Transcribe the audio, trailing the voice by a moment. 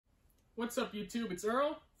What's up, YouTube? It's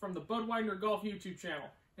Earl from the Budweiser Golf YouTube channel.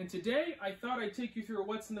 And today, I thought I'd take you through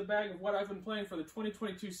what's in the bag of what I've been playing for the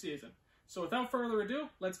 2022 season. So without further ado,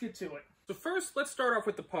 let's get to it. So first, let's start off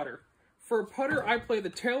with the putter. For a putter, I play the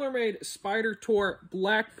TaylorMade Spider Tour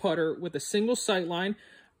Black putter with a single sight line.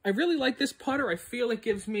 I really like this putter. I feel it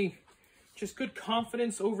gives me just good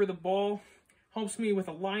confidence over the ball. Helps me with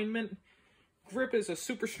alignment. Grip is a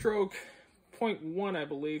Super Stroke 0.1, I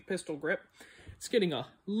believe, pistol grip. It's getting a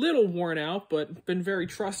little worn out, but been very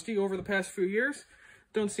trusty over the past few years.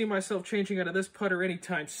 Don't see myself changing out of this putter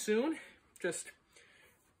anytime soon. Just,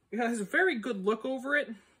 it has a very good look over it.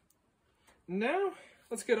 Now,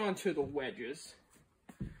 let's get on to the wedges.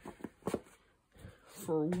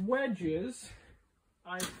 For wedges,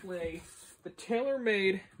 I play the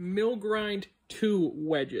TaylorMade Mill Grind 2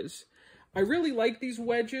 wedges. I really like these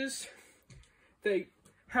wedges. They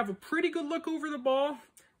have a pretty good look over the ball.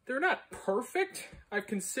 They're not perfect. I've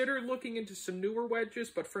considered looking into some newer wedges,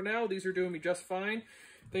 but for now, these are doing me just fine.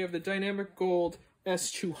 They have the Dynamic Gold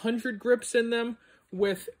S200 grips in them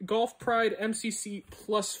with Golf Pride MCC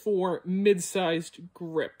Plus 4 mid-sized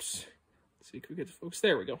grips. Let's see if we get the focus.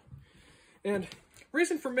 There we go. And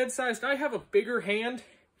reason for mid-sized, I have a bigger hand,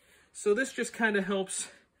 so this just kind of helps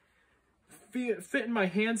fit in my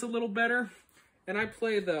hands a little better. And I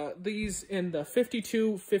play these in the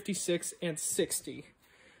 52, 56, and 60.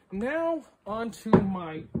 Now, on to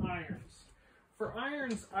my irons. For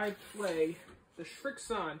irons, I play the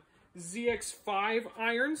Srixon ZX5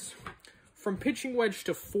 irons. From pitching wedge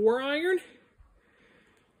to 4-iron,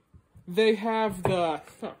 they have the,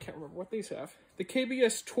 I can't remember what these have, the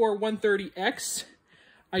KBS Tour 130X.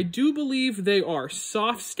 I do believe they are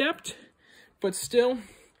soft-stepped, but still,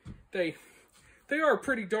 they are a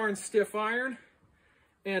pretty darn stiff iron.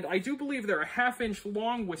 And I do believe they're a 1/2 inch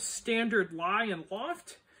long with standard lie and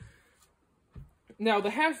loft. Now,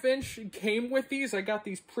 the 1/2 inch came with these. I got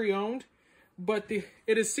these pre-owned, but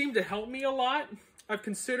it has seemed to help me a lot. I've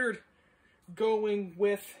considered going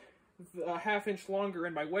with a 1/2 inch longer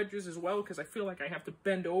in my wedges as well, because I feel like I have to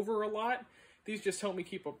bend over a lot. These just help me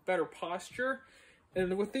keep a better posture.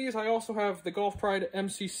 And with these, I also have the Golf Pride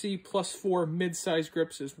MCC Plus 4 mid-size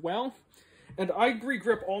grips as well. And I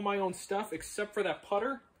re-grip all my own stuff except for that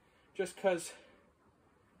putter, just because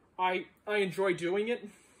I enjoy doing it.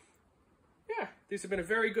 Yeah, these have been a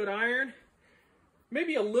very good iron.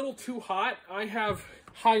 Maybe a little too hot. I have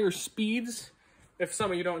higher speeds. If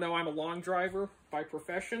some of you don't know, I'm a long driver by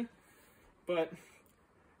profession. But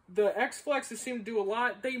the X-Flexes seem to do a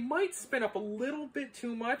lot. They might spin up a little bit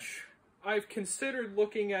too much. I've considered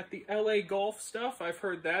looking at the LA Golf stuff. I've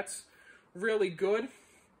heard that's really good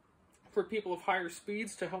for people of higher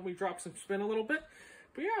speeds to help me drop some spin a little bit.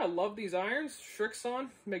 But yeah, I love these irons. Srixon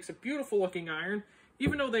makes a beautiful looking iron.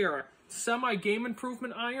 Even though they are a semi-game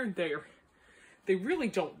improvement iron, they really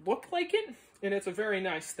don't look like it, and it's a very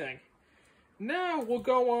nice thing. Now we'll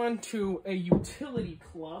go on to a utility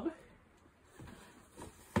club,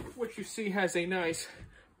 which you see has a nice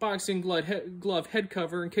boxing glove head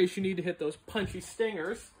cover in case you need to hit those punchy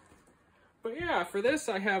stingers. But yeah, for this,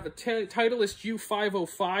 I have a Titleist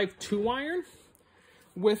U505 2-iron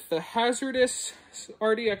with the Hazardous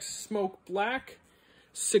RDX Smoke Black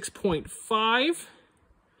 6.5.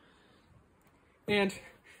 And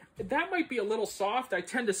that might be a little soft. I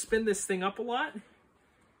tend to spin this thing up a lot.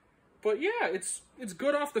 But yeah, it's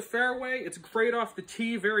good off the fairway. It's great off the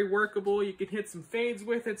tee, very workable. You can hit some fades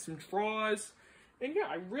with it, some draws. And yeah,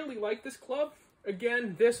 I really like this club.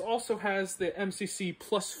 Again, this also has the MCC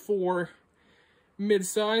Plus 4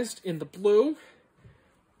 mid-sized in the blue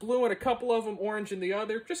and a couple of them orange in the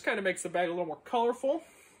other. Just kind of makes the bag a little more colorful.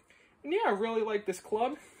 And yeah, I really like this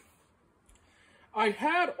club. I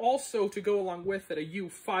had also, to go along with it, a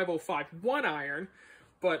U505 1-iron,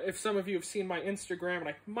 but if some of you have seen my Instagram, and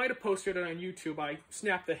I might have posted it on YouTube, I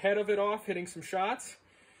snapped the head of it off hitting some shots,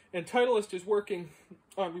 and Titleist is working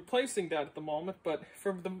on replacing that at the moment, but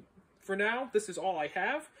for now, this is all I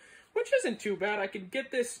have, which isn't too bad. I could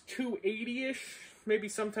get this 280-ish, maybe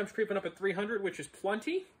sometimes creeping up at 300, which is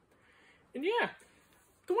plenty. And yeah,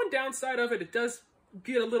 the one downside of it, it does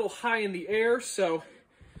get a little high in the air, so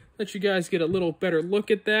let you guys get a little better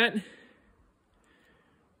look at that.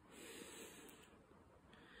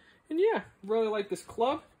 And yeah, really like this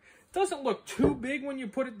club. Doesn't look too big when you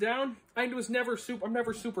put it down. I'm never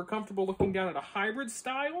super comfortable looking down at a hybrid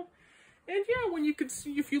style. And yeah, when you can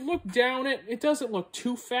see, if you look down it, it doesn't look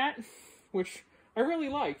too fat, which I really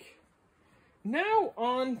like. Now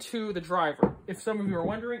on to the driver. If some of you are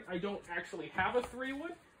wondering, I don't actually have a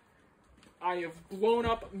 3-wood. I have blown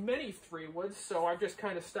up many 3-woods, so I've just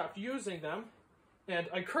kind of stopped using them. And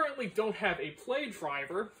I currently don't have a play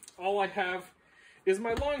driver. All I have is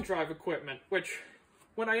my long drive equipment, which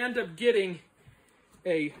when I end up getting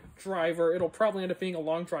a driver, it'll probably end up being a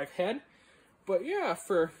long drive head. But yeah,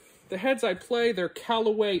 for the heads I play, they're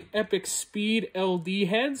Callaway Epic Speed LD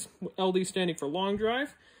heads, LD standing for long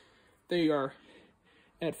drive. They are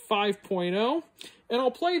at 5.0, and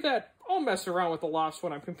I'll mess around with the lofts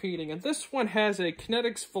when I'm competing. And this one has a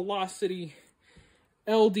Kinetics Velocity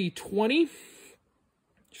LD20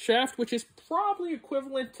 shaft, which is probably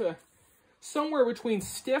equivalent to somewhere between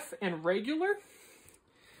stiff and regular.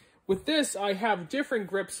 With this, I have different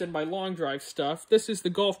grips in my long drive stuff. This is the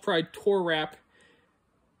Golf Pride Tour Wrap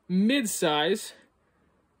mid-size.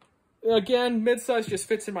 Again, mid-size just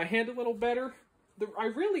fits in my hand a little better.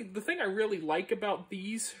 The thing I really like about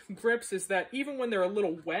these grips is that even when they're a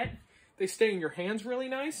little wet, they stay in your hands really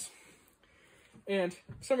nice. And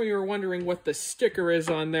some of you are wondering what the sticker is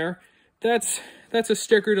on there. That's a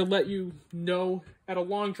sticker to let you know at a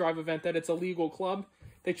long drive event that it's a legal club.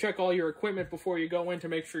 They check all your equipment before you go in to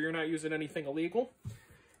make sure you're not using anything illegal.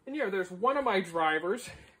 And yeah, there's one of my drivers.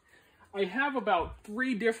 I have about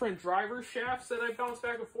 3 different driver shafts that I bounce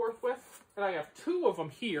back and forth with, and I have 2 of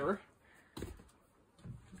them here.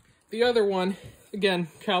 The other one, again,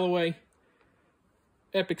 Callaway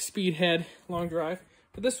Epic Speed head, long drive.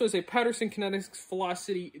 But this was a Patterson Kinetics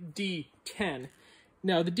Velocity D10.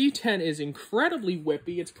 Now, the D10 is incredibly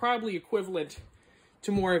whippy. It's probably equivalent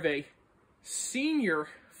to more of a senior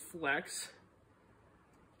flex.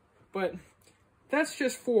 But that's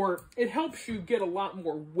just it helps you get a lot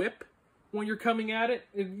more whip when you're coming at it.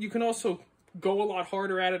 You can also go a lot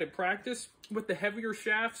harder at it in practice. With the heavier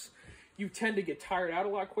shafts, you tend to get tired out a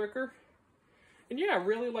lot quicker. And yeah, I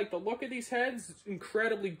really like the look of these heads. It's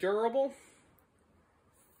incredibly durable.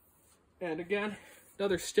 And again,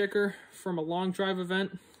 another sticker from a long drive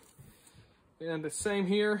event. And the same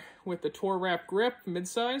here with the Tour Wrap grip,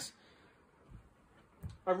 mid-size.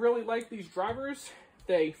 I really like these drivers.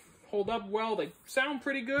 They hold up well. They sound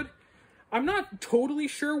pretty good. I'm not totally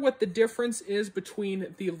sure what the difference is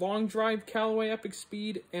between the long drive Callaway Epic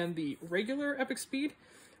Speed and the regular Epic Speed.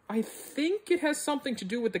 I think it has something to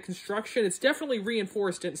do with the construction. It's definitely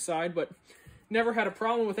reinforced inside, but never had a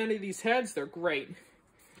problem with any of these heads. They're great.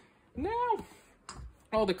 Now,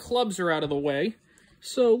 all the clubs are out of the way.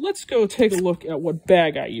 So let's go take a look at what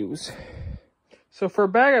bag I use. So for a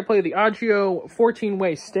bag, I play the Agio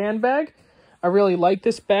 14-way stand bag. I really like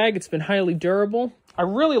this bag. It's been highly durable. I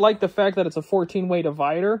really like the fact that it's a 14-way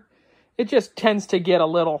divider. It just tends to get a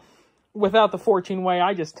little... Without the 14-way,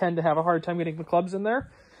 I just tend to have a hard time getting the clubs in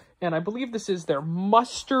there. And I believe this is their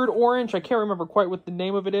mustard orange. I can't remember quite what the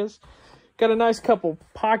name of it is. Got a nice couple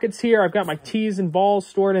pockets here. I've got my tees and balls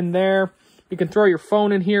stored in there. You can throw your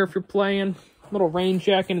phone in here if you're playing. Little rain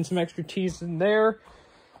jacket and some extra tees in there.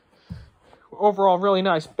 Overall, really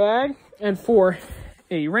nice bag. And for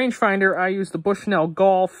a rangefinder, I use the Bushnell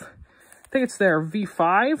Golf. I think it's their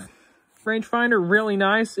V5 rangefinder. Really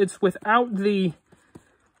nice. It's without the,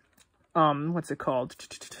 what's it called?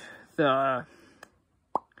 The,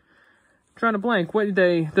 trying to blank.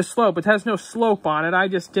 The slope. It has no slope on it. I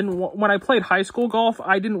just didn't want, when I played high school golf,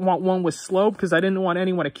 I didn't want one with slope because I didn't want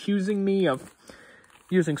anyone accusing me of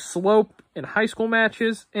using slope in high school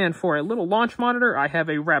matches. And for a little launch monitor, I have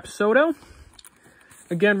a Rapsodo.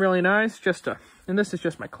 Again, really nice. And this is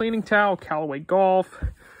just my cleaning towel, Callaway Golf.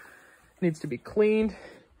 Needs to be cleaned.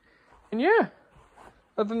 And yeah,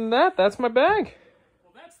 other than that, that's my bag.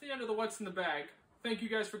 Well, that's the end of the What's in the Bag. Thank you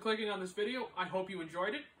guys for clicking on this video. I hope you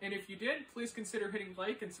enjoyed it. And if you did, please consider hitting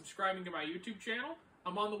like and subscribing to my YouTube channel.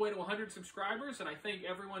 I'm on the way to 100 subscribers, and I thank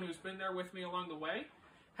everyone who's been there with me along the way.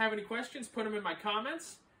 Have any questions, put them in my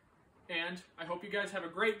comments. And I hope you guys have a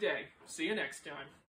great day. See you next time.